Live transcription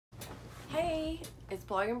It's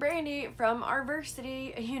Bloggin Brandi from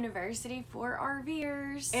RVersity, a university for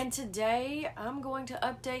RVers. And today I'm going to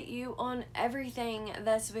update you on everything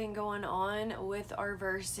that's been going on with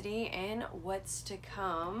RVersity and what's to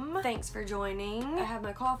come. Thanks for joining. I have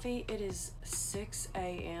my coffee. It is 6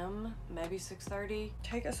 a.m., maybe 6:30.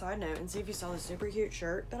 Take a side note and see if you saw the super cute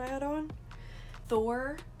shirt that I had on.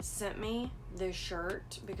 Thor sent me this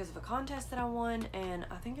shirt because of a contest that I won, and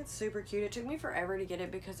I think it's super cute. It took me forever to get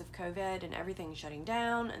it because of COVID and everything shutting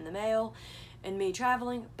down and the mail and me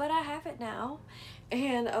traveling, but I have it now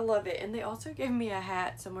and I love it. And they also gave me a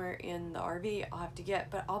hat somewhere in the RV I'll have to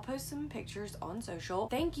get, but I'll post some pictures on social.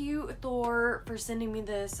 Thank you, Thor, for sending me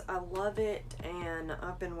this. I love it and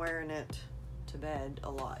I've been wearing it to bed a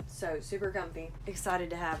lot, so super comfy. Excited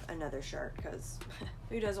to have another shirt because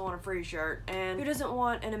who doesn't want a free shirt, and who doesn't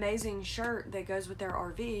want an amazing shirt that goes with their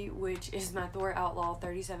RV, which is my Thor Outlaw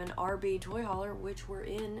 37 RB toy hauler, which we're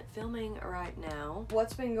in filming right now.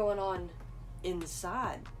 What's been going on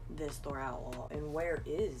inside this Thor Outlaw, and where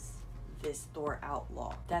is this Thor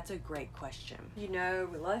Outlaw? That's a great question. You know,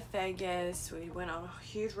 we left Vegas, we went on a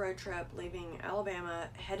huge road trip leaving Alabama,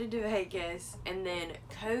 headed to Vegas, and then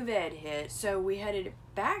COVID hit, so we headed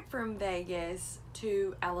back from Vegas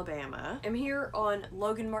to Alabama. I'm here on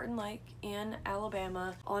Logan Martin Lake in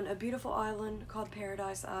Alabama on a beautiful island called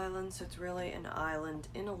Paradise Island, so it's really an island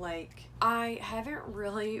in a lake. I haven't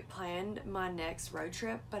really planned my next road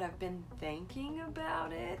trip, but I've been thinking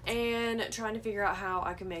about it and trying to figure out how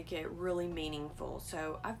I can make it really meaningful.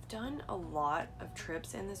 So I've done a lot of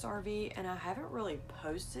trips in this RV and I haven't really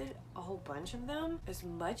posted a whole bunch of them. As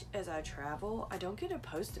much as I travel, I don't get to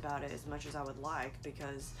post about it as much as I would like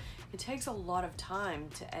because it takes a lot of time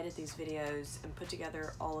to edit these videos and put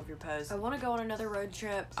together all of your posts. I want to go on another road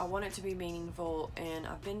trip. I want it to be meaningful, and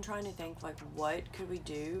I've been trying to think, like, what could we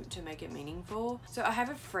do to make it meaningful? So I have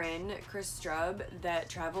a friend, Chris Strub, that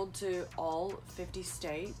traveled to all 50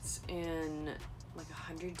 states in like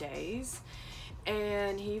 100 days.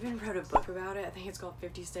 And he even wrote a book about it. I think it's called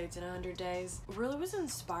 50 States in 100 Days. Really was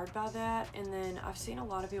inspired by that. And then I've seen a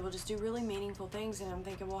lot of people just do really meaningful things, and I'm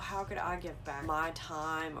thinking, well, how could I give back my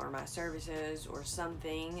time or my services or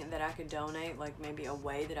something that I could donate, like maybe a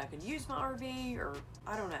way that I could use my RV, or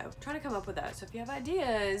I don't know. Trying to come up with that. So if you have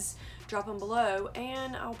ideas, drop them below,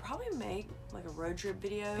 and I'll probably make like a road trip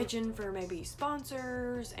video pitching for maybe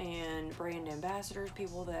sponsors and brand ambassadors,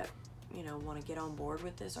 people that, you know, want to get on board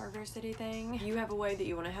with this RVersity thing. If you have a way that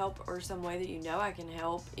you want to help, or some way that you know I can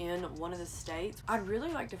help in one of the states, I'd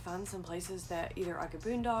really like to find some places that either I could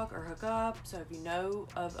boondock or hook up. So if you know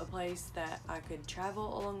of a place that I could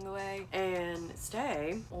travel along the way and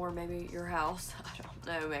stay, or maybe your house, I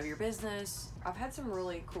don't know, maybe your business. I've had some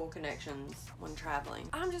really cool connections when traveling.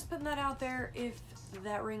 I'm just putting that out there. If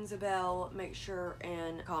that rings a bell, make sure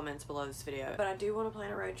and comments below this video. But I do want to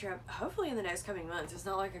plan a road trip, hopefully in the next coming months. It's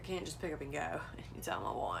not like I can't just pick up and go anytime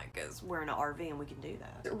I want, because we're in an RV and we can do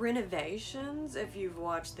that. Renovations, if you've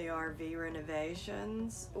watched the RV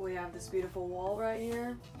renovations, we have this beautiful wall right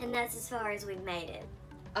here. And that's as far as we've made it.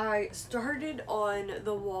 I started on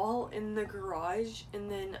the wall in the garage, and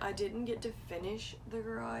then I didn't get to finish the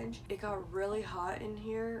garage. It got really hot in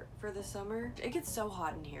here for the summer. It gets so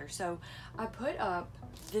hot in here, so I put up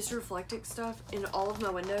this reflective stuff in all of my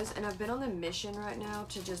windows, and I've been on the mission right now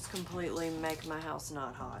to just completely make my house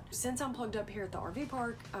not hot. Since I'm plugged up here at the RV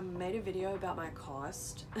park, I made a video about my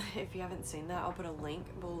cost. If you haven't seen that, I'll put a link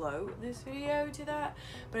below this video to that.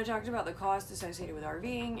 But I talked about the cost associated with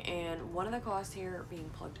RVing, and one of the costs here being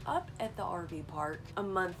plugged up at the RV park, a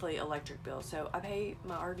monthly electric bill. So I pay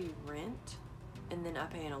my RV rent, and then I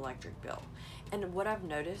pay an electric bill. And what I've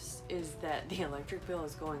noticed is that the electric bill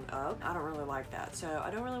is going up. I don't really like that. So I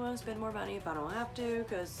don't really want to spend more money if I don't have to,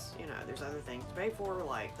 because, you know, there's other things to pay for,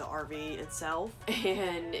 like the RV itself.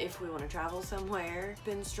 And if we want to travel somewhere,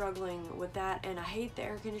 been struggling with that. And I hate the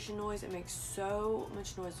air conditioning noise. It makes so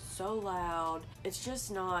much noise, so loud. It's just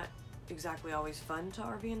not exactly always fun to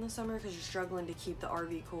RV in the summer because you're struggling to keep the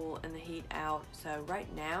RV cool and the heat out. So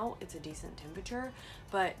right now it's a decent temperature,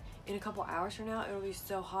 but in a couple hours from now it'll be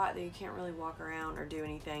so hot that you can't really walk around or do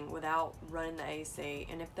anything without running the AC.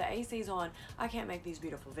 And if the AC's on, I can't make these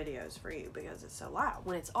beautiful videos for you because it's so loud.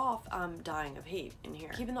 When it's off, I'm dying of heat in here.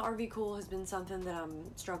 Keeping the RV cool has been something that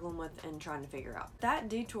I'm struggling with and trying to figure out. That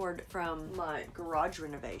detoured from my garage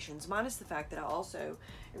renovations, minus the fact that I also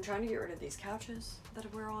am trying to get rid of these couches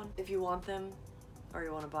that we're on. If you want them or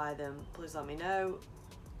you want to buy them, please let me know.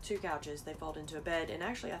 2 couches, they fold into a bed, and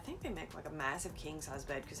actually I think they make like a massive king size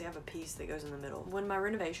bed because they have a piece that goes in the middle. When my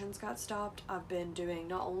renovations got stopped, I've been doing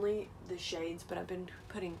not only the shades, but I've been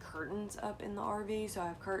putting curtains up in the RV. So I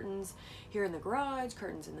have curtains here in the garage,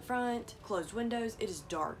 curtains in the front, closed windows. It is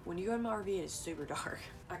dark. When you go in my RV, it is super dark.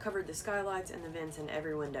 I covered the skylights and the vents in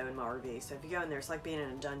every window in my RV, so if you go in there, it's like being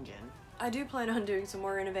in a dungeon. I do plan on doing some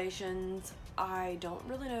more renovations. I don't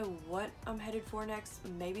really know what I'm headed for next.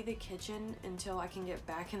 Maybe the kitchen until I can get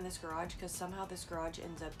back in this garage, because somehow this garage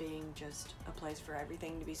ends up being just a place for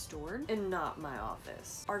everything to be stored and not my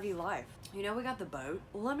office. RV life. You know, we got the boat.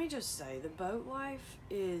 Let me just say, the boat life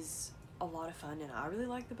is a lot of fun and I really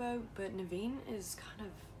like the boat, but Naveen is kind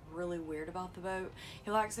of really weird about the boat.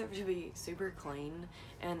 He likes it to be super clean,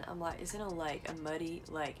 and I'm like, it's in a lake, a muddy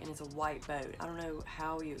lake, and it's a white boat. I don't know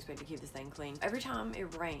how you expect to keep this thing clean. Every time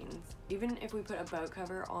it rains, even if we put a boat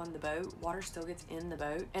cover on the boat, water still gets in the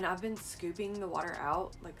boat, and I've been scooping the water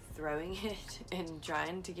out, like throwing it and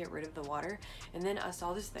trying to get rid of the water. And then I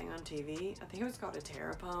saw this thing on TV. I think it was called a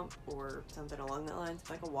Terra pump or something along that lines.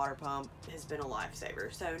 Like a water pump has been a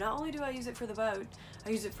lifesaver. So not only do I use it for the boat, I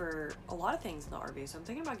use it for a lot of things in the RV. So I'm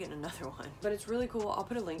thinking about getting another one, but it's really cool. I'll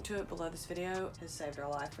put a link to it below this video. It has saved our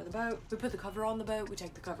life for the boat. We put the cover on the boat, we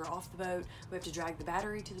take the cover off the boat, we have to drag the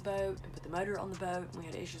battery to the boat and put the motor on the boat. We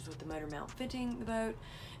had issues with the motor mount fitting the boat.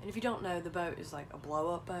 And if you don't know, the boat is like a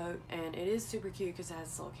blow-up boat, and it is super cute because it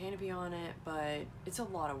has a little canopy on it, but it's a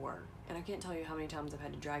lot of work. And I can't tell you how many times I've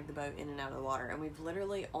had to drag the boat in and out of the water, and we've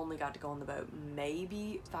literally only got to go on the boat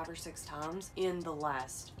maybe 5 or 6 times in the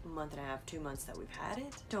last month and a half, 2 months that we've had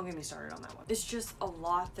it. Don't get me started on that one. It's just a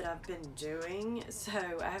lot that I've been doing, so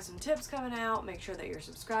I have some tips coming out. Make sure that you're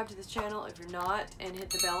subscribed to this channel if you're not, and hit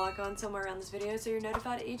the bell icon somewhere around this video so you're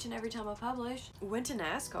notified each and every time I publish. Went to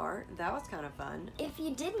NASCAR. That was kind of fun. If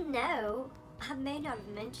you didn't know, I may not have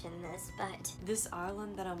mentioned this, but this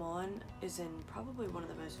island that I'm on is in probably one of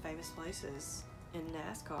the most famous places in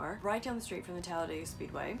NASCAR, right down the street from the Talladega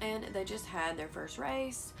Speedway, and they just had their first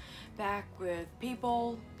race back with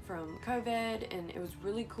people from COVID, and it was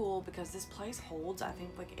really cool because this place holds, I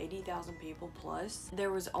think, like 80,000 people plus.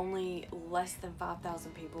 There was only less than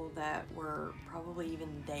 5,000 people that were probably even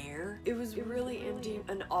there. It was really empty.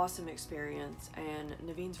 An awesome experience, and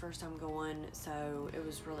Naveen's first time going, so it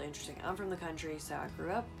was really interesting. I'm from the country, so I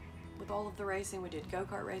grew up with all of the racing. We did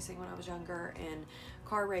go-kart racing when I was younger and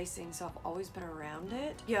car racing, so I've always been around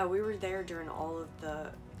it. Yeah, we were there during all of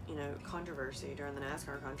the, you know, controversy, during the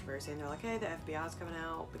NASCAR controversy, and they're like, hey, the FBI's coming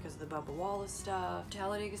out because of the Bubba Wallace stuff.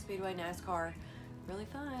 Talladega Speedway, NASCAR, really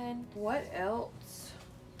fun. What else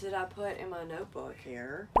did I put in my notebook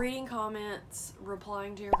here? Reading comments,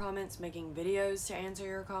 replying to your comments, making videos to answer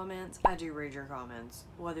your comments. I do read your comments.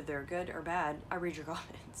 Whether they're good or bad, I read your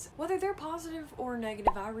comments. Whether they're positive or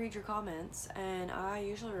negative, I read your comments, and I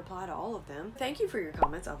usually reply to all of them. Thank you for your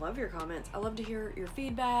comments. I love your comments. I love to hear your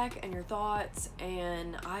feedback and your thoughts,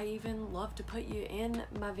 and I even love to put you in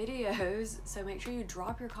my videos. So make sure you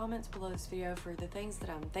drop your comments below this video for the things that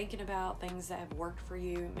I'm thinking about, things that have worked for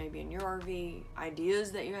you, maybe in your RV,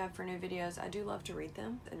 ideas that you have for new videos. I do love to read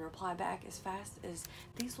them and reply back as fast as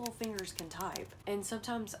these little fingers can type. And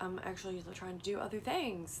sometimes I'm actually trying to do other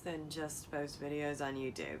things than just post videos on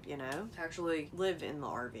YouTube, you know? Actually live in the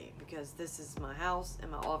RV, because this is my house and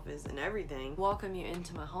my office and everything. Welcome you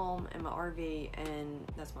into my home and my RV, and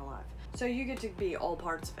that's my life. So you get to be all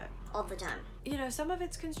parts of it. all the time. You know, some of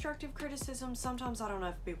it's constructive criticism. Sometimes I don't know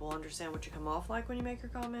if people understand what you come off like when you make your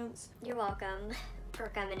comments. You're welcome for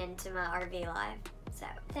coming into my RV life. So,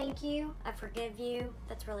 thank you. I forgive you.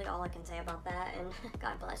 That's really all I can say about that, and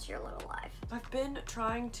God bless your little life. I've been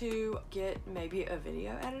trying to get maybe a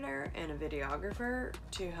video editor and a videographer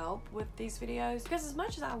to help with these videos, because as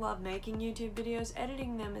much as I love making YouTube videos,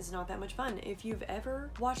 editing them is not that much fun. If you've ever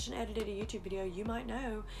watched and edited a YouTube video, you might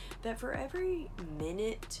know that for every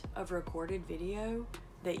minute of recorded video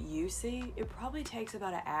that you see, it probably takes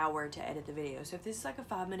about an hour to edit the video. So if this is like a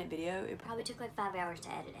 5-minute video, it Probably took like 5 hours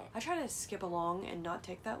to edit it. I try to skip along and not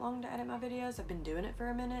take that long to edit my videos. I've been doing it for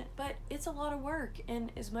a minute, but it's a lot of work.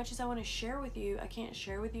 And as much as I want to share with you, I can't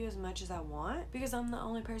share with you as much as I want, because I'm the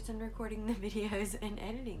only person recording the videos and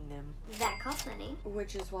editing them. That costs money.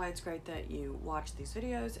 Which is why it's great that you watch these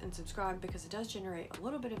videos and subscribe, because it does generate a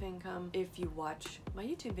little bit of income if you watch my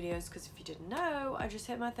YouTube videos. Because if you didn't know, I just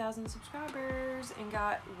hit my 1,000 subscribers and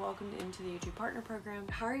got welcomed into the YouTube Partner Program.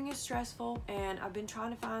 Hiring is stressful, and I've been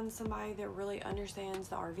trying to find somebody that really understands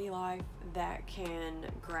the RV life, that can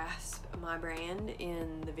grasp my brand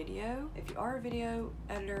in the video. If you are a video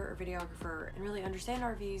editor or videographer and really understand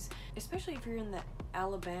RVs, especially if you're in the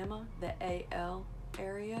Alabama, the AL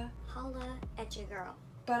area, Holla at your girl.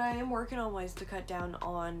 But I am working on ways to cut down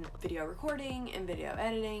on video recording and video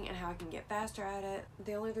editing and how I can get faster at it.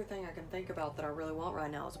 The only other thing I can think about that I really want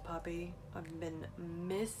right now is a puppy. I've been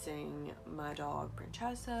missing my dog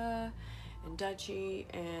Princessa and Dutchie,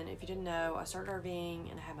 and if you didn't know, I started RVing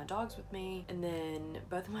and I had my dogs with me, and then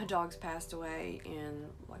both of my dogs passed away in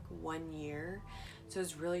like 1 year. So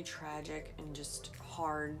it's really tragic and just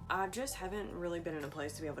hard. I just haven't really been in a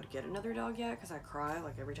place to be able to get another dog yet because I cry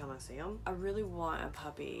like every time I see them. I really want a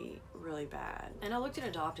puppy really bad. And I looked at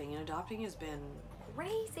adopting, and adopting has been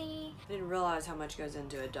crazy. I didn't realize how much goes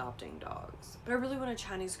into adopting dogs. But I really want a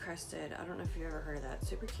Chinese crested. I don't know if you've ever heard of that.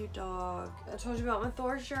 Super cute dog. I told you about my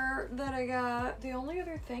Thor shirt that I got. The only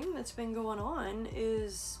other thing that's been going on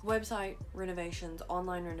is website renovations,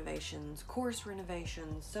 online renovations, course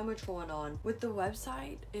renovations, so much going on. With the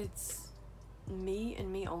website, it's me and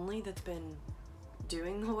me only that's been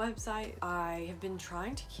doing the website. I have been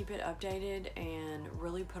trying to keep it updated and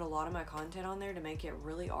really put a lot of my content on there to make it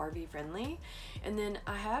really RV friendly. And then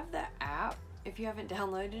I have the app, if you haven't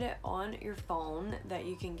downloaded it, on your phone that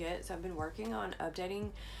you can get. So I've been working on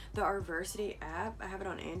updating the RVersity app. I have it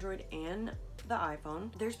on Android and the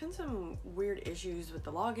iPhone. There's been some weird issues with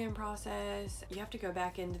the login process. You have to go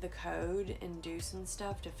back into the code and do some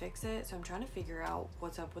stuff to fix it. So I'm trying to figure out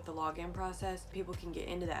what's up with the login process. People can get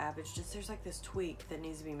into the app. It's just there's like this tweak that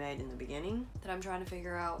needs to be made in the beginning that I'm trying to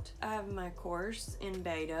figure out. I have my course in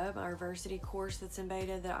beta, my RVersity course that's in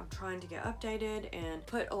beta that I'm trying to get updated and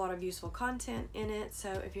put a lot of useful content in it.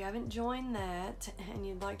 So if you haven't joined that and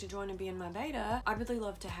you'd like to join and be in my beta, I'd really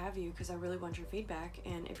love to have you because I really want your feedback.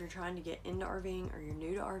 And if you're trying to get into RVing, or you're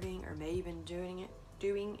new to RVing, or maybe you've been doing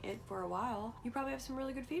it for a while, you probably have some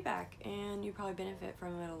really good feedback and you probably benefit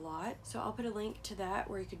from it a lot. So I'll put a link to that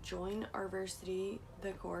where you could join RVersity,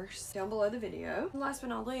 the course, down below the video. And last but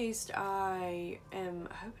not least, I am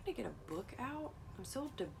hoping to get a book out. I'm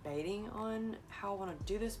still debating on how I want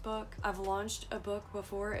to do this book. I've launched a book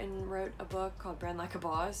before and wrote a book called Brand Like a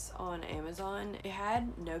Boss on Amazon. It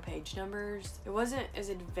had no page numbers. It wasn't as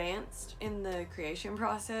advanced in the creation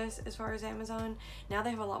process as far as Amazon. Now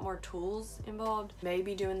they have a lot more tools involved.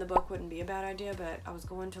 Maybe doing the book wouldn't be a bad idea, but I was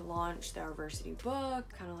going to launch the RVersity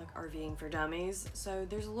book, kind of like RVing for dummies. So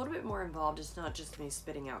there's a little bit more involved. It's not just me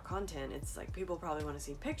spitting out content. It's like people probably want to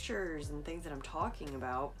see pictures and things that I'm talking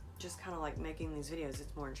about. Just kind of like making these videos,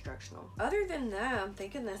 it's more instructional. Other than that, I'm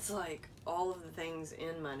thinking that's like all of the things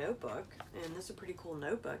in my notebook, and this is a pretty cool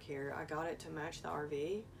notebook here. I got it to match the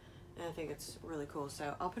RV, and I think it's really cool.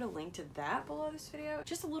 So I'll put a link to that below this video.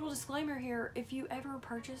 Just a little disclaimer here, if you ever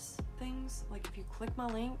purchase things, like if you click my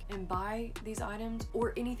link and buy these items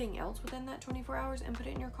or anything else within that 24 hours and put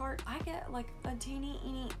it in your cart, I get like a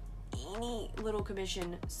teeny little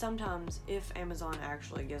commission sometimes if Amazon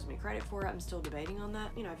actually gives me credit for it. I'm still debating on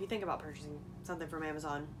that. You know, if you think about purchasing something from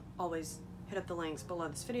Amazon, always hit up the links below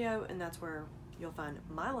this video, and that's where you'll find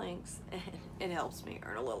my links, and it helps me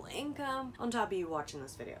earn a little income on top of you watching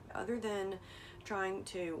this video. Other than trying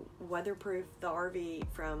to weatherproof the RV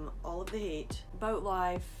from all of the heat, boat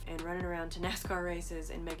life, and running around to NASCAR races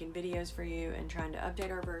and making videos for you and trying to update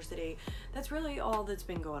RVersity, that's really all that's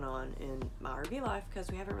been going on in my RV life because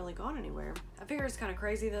we haven't really gone anywhere. I figure it's kind of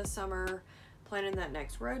crazy this summer planning that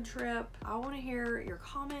next road trip. I want to hear your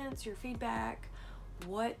comments, your feedback.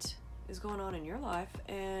 What is going on in your life,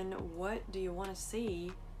 and what do you want to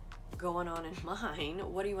see going on in mine?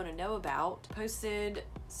 What do you want to know about? Posted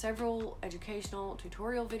several educational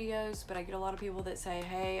tutorial videos, but I get a lot of people that say,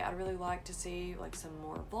 hey, I'd really like to see like some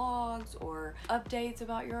more vlogs or updates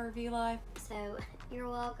about your RV life. So you're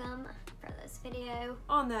welcome for this video.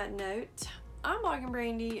 On that note, I'm Bloggin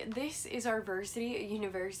Brandi. This is RVersity, a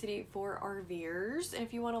university for RVers. And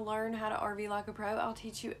if you want to learn how to RV like a pro, I'll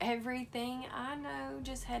teach you everything I know.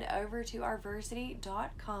 Just head over to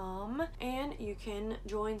RVersity.com and you can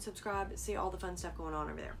join, subscribe, see all the fun stuff going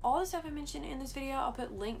on over there. All the stuff I mentioned in this video, I'll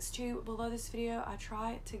put links to below this video. I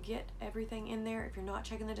try to get everything in there. If you're not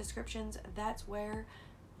checking the descriptions, that's where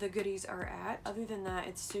the goodies are at. Other than that,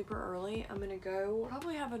 it's super early. I'm gonna go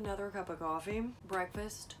probably have another cup of coffee,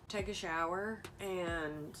 breakfast, take a shower,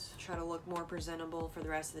 and try to look more presentable for the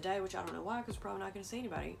rest of the day, which I don't know why, because we're probably not gonna see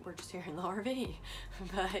anybody. We're just here in the RV.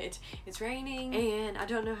 But it's raining and I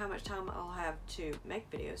don't know how much time I'll have to make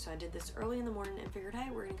videos, so I did this early in the morning and figured, hey,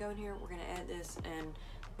 we're gonna go in here, we're gonna edit this, and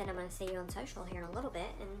then I'm gonna see you on social here in a little bit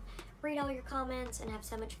and read all your comments and have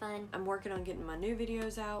so much fun. I'm working on getting my new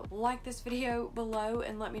videos out. Like this video below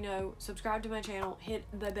and let me know. Subscribe to my channel. Hit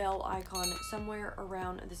the bell icon somewhere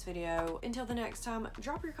around this video. Until the next time,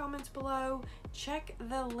 drop your comments below. Check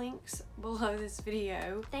the links below this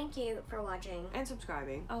video. Thank you for watching and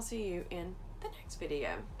subscribing. I'll see you in the next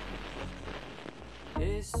video. It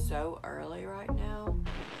is so early right now.